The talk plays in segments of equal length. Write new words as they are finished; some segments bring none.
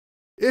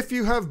If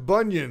you have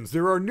bunions,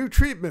 there are new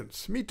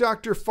treatments. Meet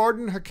Dr.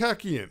 Fardin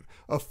Hakakian,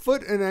 a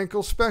foot and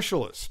ankle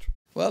specialist.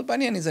 Well,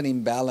 bunion is an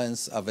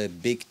imbalance of a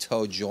big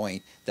toe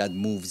joint that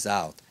moves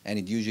out, and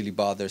it usually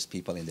bothers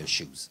people in their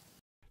shoes.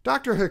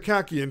 Dr.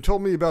 Hakakian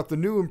told me about the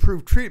new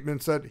improved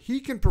treatments that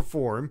he can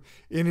perform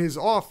in his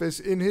office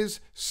in his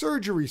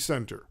surgery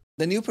center.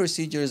 The new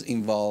procedures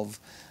involve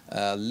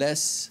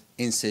less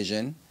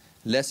incision,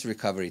 less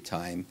recovery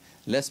time,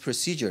 less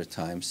procedure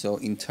time, so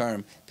in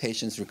turn,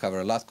 patients recover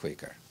a lot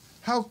quicker.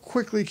 How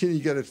quickly can you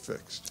get it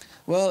fixed?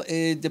 Well,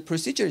 the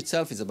procedure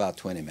itself is about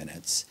 20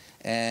 minutes,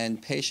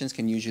 and patients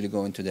can usually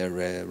go into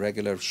their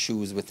regular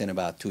shoes within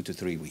about 2 to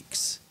 3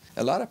 weeks.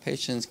 A lot of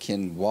patients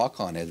can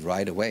walk on it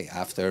right away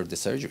after the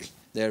surgery.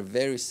 They're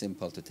very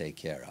simple to take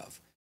care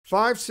of.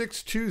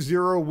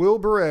 5620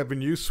 Wilbur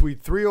Avenue,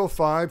 Suite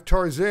 305,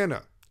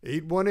 Tarzana,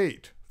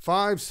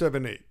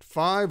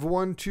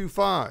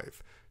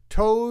 818-578-5125,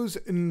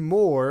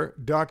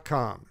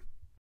 toesandmore.com.